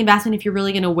worth the investment if you're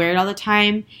really going to wear it all the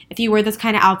time. If you wear those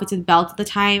kind of outfits with belts all the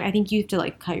time, I think you have to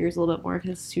like cut yours a little bit more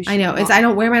because it's too short. I know. I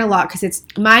don't wear mine a lot because it's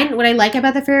mine. What I like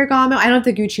about the Ferragamo, I don't know if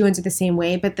the Gucci ones are the same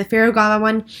way, but the Ferragamo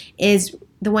one is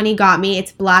the one he got me.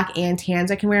 It's black and tan,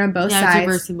 so I can wear it on both sides. It's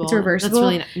reversible. It's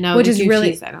reversible. That's really which is Gucci's,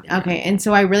 really I don't okay. And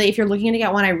so if you're looking to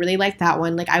get one, I really like that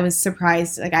one. Like I was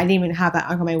surprised. Like I didn't even have that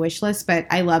on my wish list, but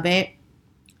I love it.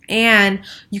 And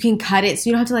you can cut it, so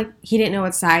you don't have to like. He didn't know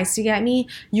what size to get me.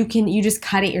 You just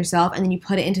cut it yourself, and then you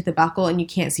put it into the buckle, and you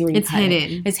can't see where you cut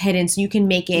it. It's hidden, so you can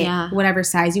make it whatever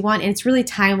size you want, and it's really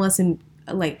timeless. And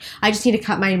like, I just need to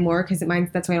cut mine more because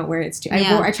that's why I don't wear it. It's too.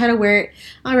 I try to wear it.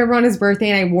 I remember on his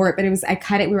birthday, and I wore it, but I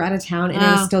cut it. We were out of town, and it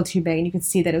was still too big, and you could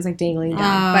see that it was like dangling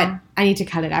down. But I need to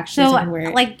cut it actually, so I can wear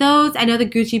it. Like those, I know the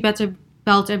Gucci belts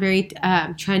are very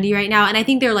trendy right now, and I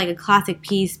think they're like a classic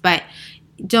piece, but.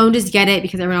 Don't just get it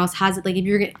because everyone else has it. Like if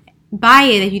you're gonna buy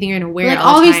it, if you think you're gonna wear it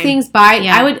all the time. These things,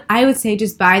 I would say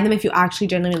just buy them if you actually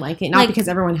genuinely like it, not because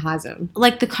everyone has them.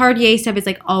 Like the Cartier stuff is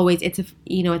like always. It's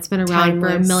it's been around for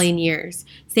a million years.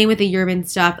 Same with the Urban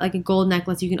stuff, like a gold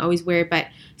necklace you can always wear, but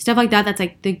stuff like that. That's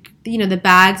like the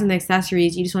bags and the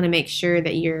accessories. You just want to make sure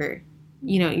that you're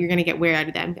gonna get wear out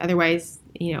of them. Otherwise,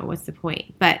 what's the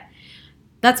point? But.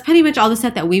 That's pretty much all the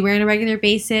stuff that we wear on a regular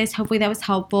basis. Hopefully that was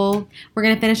helpful. We're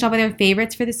going to finish off with our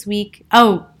favorites for this week.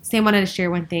 Oh, Sam wanted to share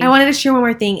one thing. I wanted to share one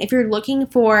more thing. If you're looking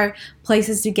for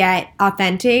places to get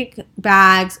authentic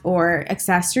bags or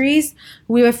accessories,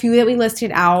 we have a few that we listed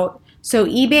out. So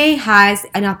eBay has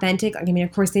an authentic, I mean,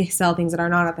 of course they sell things that are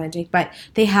not authentic, but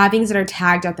they have things that are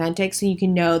tagged authentic so you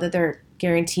can know that they're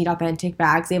guaranteed authentic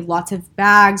bags. They have lots of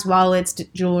bags, wallets,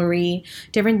 jewelry,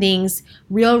 different things.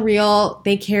 Real,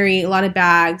 they carry a lot of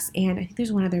bags. And I think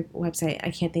there's one other website.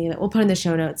 I can't think of it. We'll put in the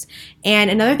show notes.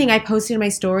 And another thing I posted in my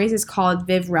stories is called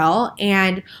Vivrel.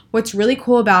 And what's really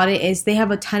cool about it is they have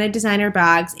a ton of designer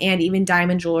bags and even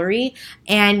diamond jewelry.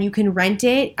 And you can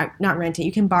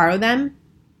you can borrow them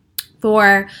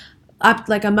for up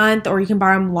like a month, or you can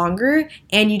borrow them longer,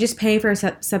 and you just pay for a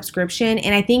subscription.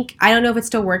 And I don't know if it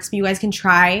still works, but you guys can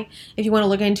try. If you want to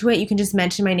look into it, you can just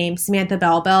mention my name, Samantha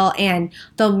Bell, and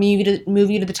they'll move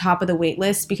you to the top of the wait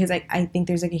list, because I think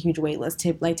there's like a huge wait list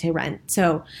to rent.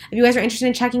 So if you guys are interested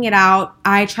in checking it out,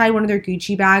 I tried one of their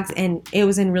Gucci bags, and it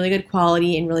was in really good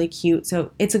quality and really cute.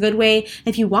 So it's a good way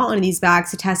if you want one of these bags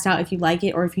to test out if you like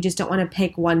it, or if you just don't want to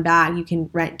pick one bag, you can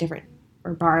rent different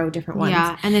or borrow different ones.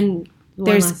 Yeah, and then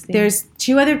There's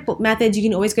two other methods. You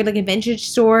can always go to like a vintage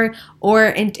store,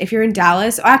 or if you're in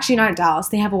Dallas, or actually not Dallas,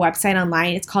 they have a website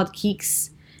online. It's called Keeks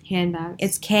handbags.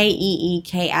 It's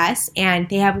Keeks,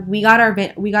 and we got our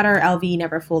LV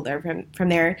Never Full there from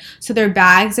there. So their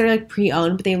bags are like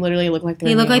pre-owned, but they literally look like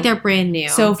they look like they're brand new.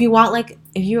 So if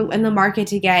you're in the market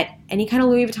to get any kind of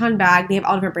Louis Vuitton bag, they have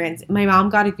all different brands. My mom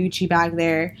got a Gucci bag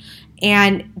there,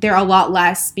 and they're a lot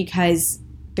less because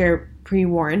they're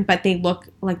pre-worn, but they look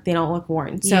like they don't look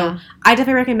worn. So I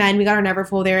definitely recommend. We got our Never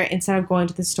Full there instead of going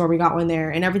to the store. We got one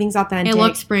there, and everything's authentic. It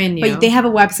looks brand new. But they have a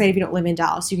website if you don't live in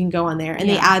Dallas. You can go on there, and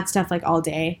they add stuff like all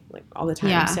day, like all the time.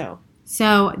 Yeah.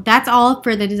 So that's all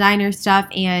for the designer stuff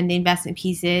and the investment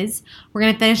pieces. We're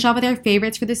going to finish off with our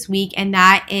favorites for this week, and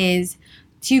that is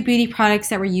 2 beauty products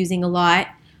that we're using a lot.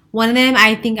 One of them,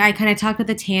 I think I kind of talked about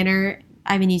the tanner.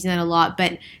 I've been using that a lot,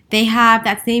 but they have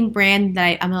that same brand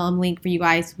that I'm going to link for you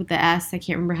guys with the S. I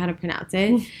can't remember how to pronounce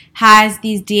it. Has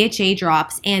these DHA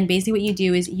drops, and basically what you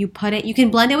do is you can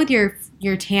blend it with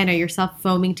your tanner, your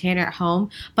self-foaming tanner at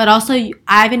home, but also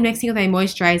I've been mixing with my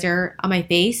moisturizer on my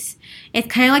face. It's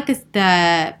kind of like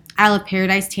the Isle of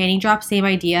Paradise tanning drops, same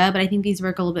idea, but I think these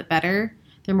work a little bit better.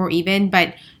 They're more even,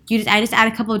 but I just add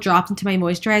a couple of drops into my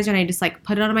moisturizer, and I just like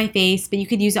put it on my face, but you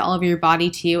could use it all over your body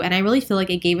too. And I really feel like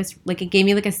it gave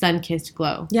me like a sun-kissed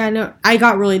glow. Yeah, no, I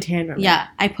got really tan from it. Yeah,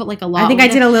 I put like a lot. I think I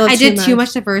did a little. I did too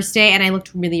much the first day, and I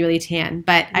looked really, really tan.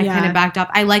 But I kind of backed off.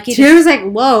 I like it. She was like,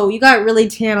 "Whoa, you got really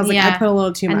tan." I was like, "I put a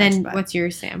little too much." And then what's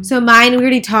yours, Sam? So mine, we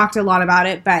already talked a lot about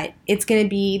it, but it's gonna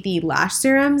be the lash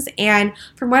serums. And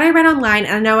from what I read online,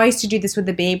 and I know I used to do this with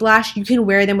the Babe Lash, you can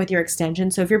wear them with your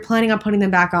extensions. So if you're planning on putting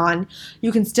them back on,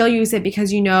 you can still use it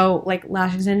because like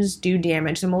lash extensions do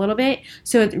damage them a little bit.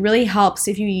 So it really helps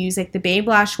if you use like the Babe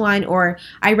Lash one, or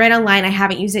I read online, I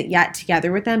haven't used it yet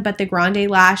together with them, but the Grande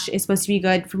Lash is supposed to be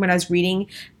good from what I was reading.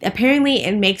 Apparently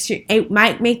it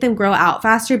might make them grow out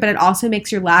faster, but it also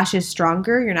makes your lashes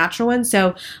stronger, your natural ones.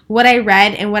 So what I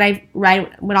read and what I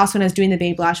read when I was doing the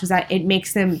Babe Lash was that it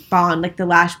makes them bond, like the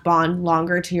lash bond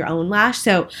longer to your own lash.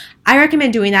 So I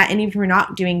recommend doing that. And if you're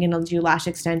not going to do lash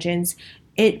extensions,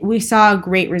 we saw a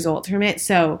great result from it.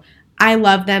 So I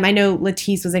love them. I know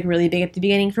Latisse was like really big at the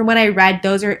beginning. From what I read,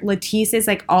 Latisse is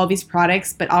like all of these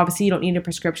products, but obviously you don't need a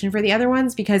prescription for the other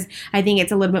ones because I think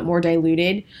it's a little bit more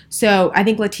diluted. So I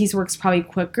think Latisse works probably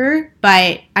quicker,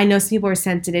 but I know some people are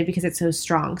sensitive because it's so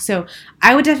strong. So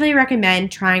I would definitely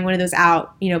recommend trying one of those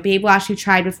out. Babe Lash we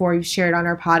tried before, we've shared on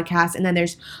our podcast, and then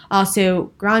there's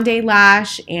also Grande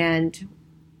Lash and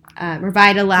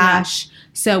Revita Lash. Yeah.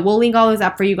 So we'll link all those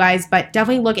up for you guys, but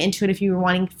definitely look into it if you were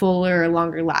wanting fuller or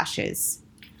longer lashes.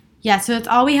 Yeah, so that's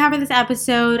all we have for this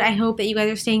episode. I hope that you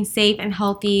guys are staying safe and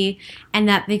healthy, and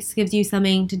that this gives you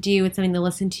something to do and something to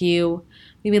listen to.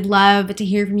 We would love to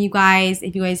hear from you guys.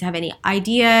 If you guys have any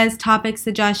ideas, topic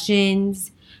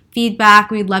suggestions,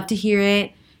 feedback, we'd love to hear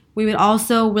it. We would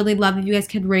also really love if you guys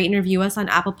could rate and review us on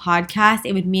Apple Podcasts.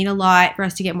 It would mean a lot for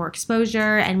us to get more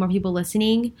exposure and more people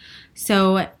listening.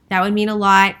 So that would mean a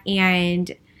lot.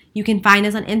 And you can find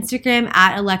us on Instagram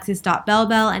at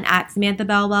alexis.bellbell and at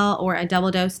samanthbellbell or at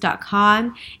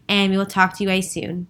doubledose.com. And we will talk to you guys soon.